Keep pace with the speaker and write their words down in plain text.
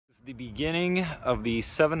This is the beginning of the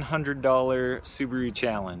 $700 Subaru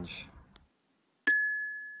challenge.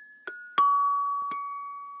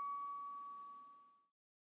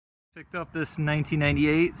 Picked up this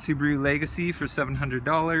 1998 Subaru Legacy for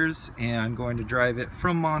 $700 and I'm going to drive it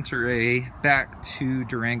from Monterey back to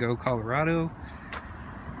Durango, Colorado.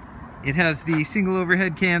 It has the single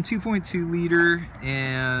overhead cam, 2.2 liter,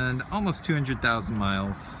 and almost 200,000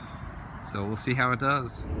 miles. So we'll see how it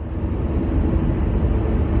does.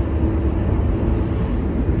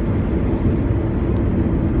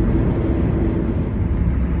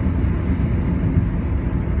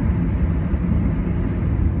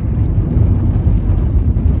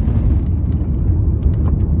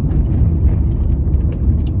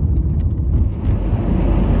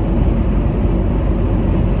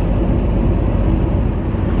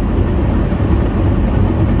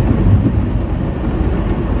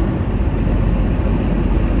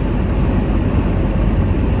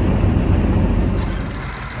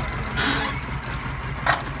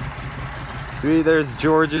 Sweet, there's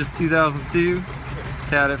George's 2002. He's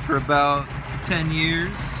had it for about 10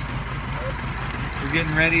 years. We're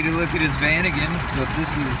getting ready to look at his van again, but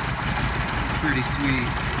this is pretty sweet.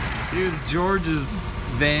 Here's George's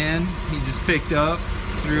van he just picked up.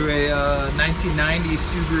 Threw a 1990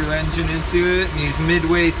 Subaru engine into it, and he's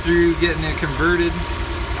midway through getting it converted.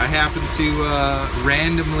 I happened to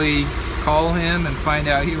randomly call him and find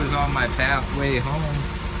out he was on my pathway home.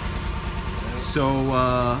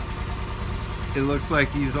 So it looks like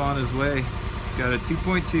he's on his way. It's got a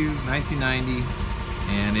 2.2 1990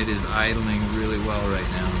 and it is idling really well right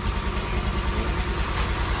now.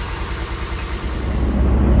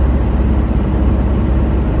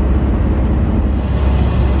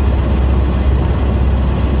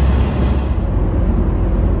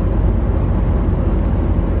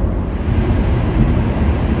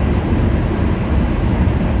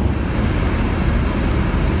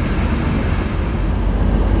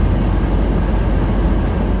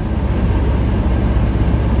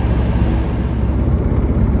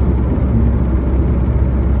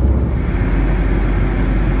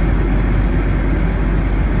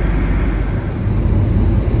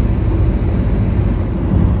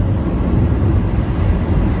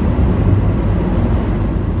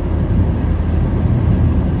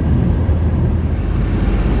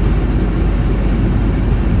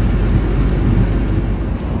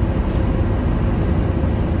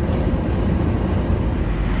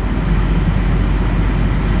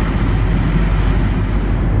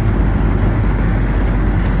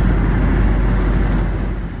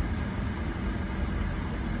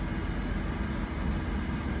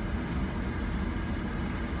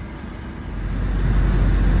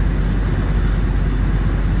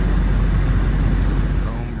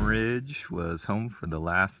 Was home for the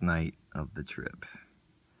last night of the trip.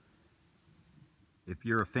 If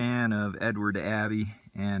you're a fan of Edward Abbey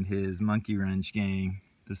and his Monkey Wrench gang,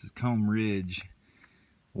 this is Combe Ridge,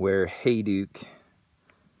 where Hayduke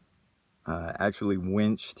actually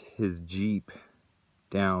winched his Jeep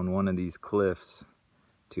down one of these cliffs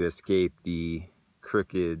to escape the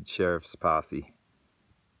crooked sheriff's posse.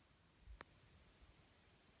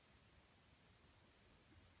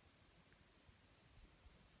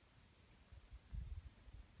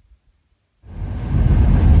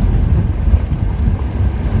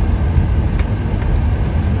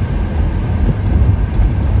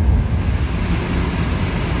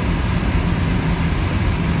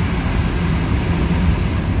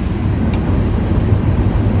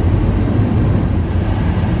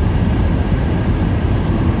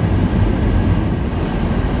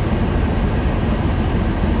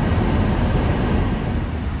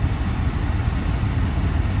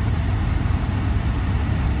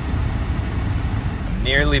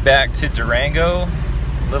 Nearly back to Durango,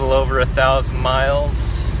 a little over 1,000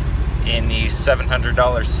 miles in the $700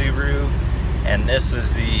 Subaru, and this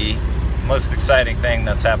is the most exciting thing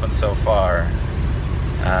that's happened so far.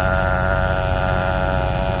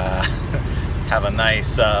 Have a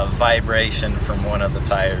nice vibration from one of the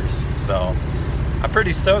tires, so I'm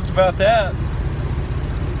pretty stoked about that.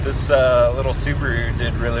 This little Subaru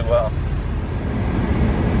did really well.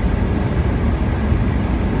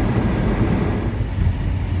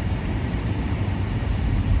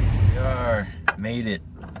 Made it.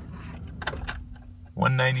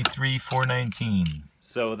 193, 419.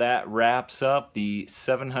 So that wraps up the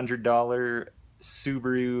 $700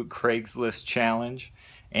 Subaru Craigslist challenge,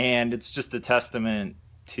 and it's just a testament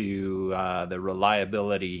to the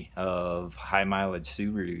reliability of high mileage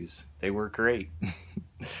Subarus. They work great.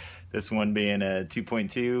 This one being a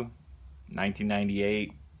 2.2,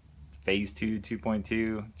 1998, Phase 2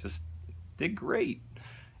 2.2, just did great.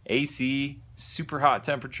 AC, super hot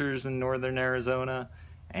temperatures in northern Arizona,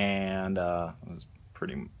 and it was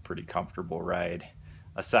pretty comfortable ride.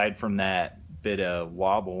 Aside from that bit of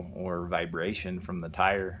wobble or vibration from the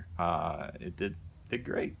tire, it did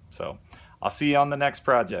great. So I'll see you on the next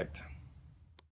project.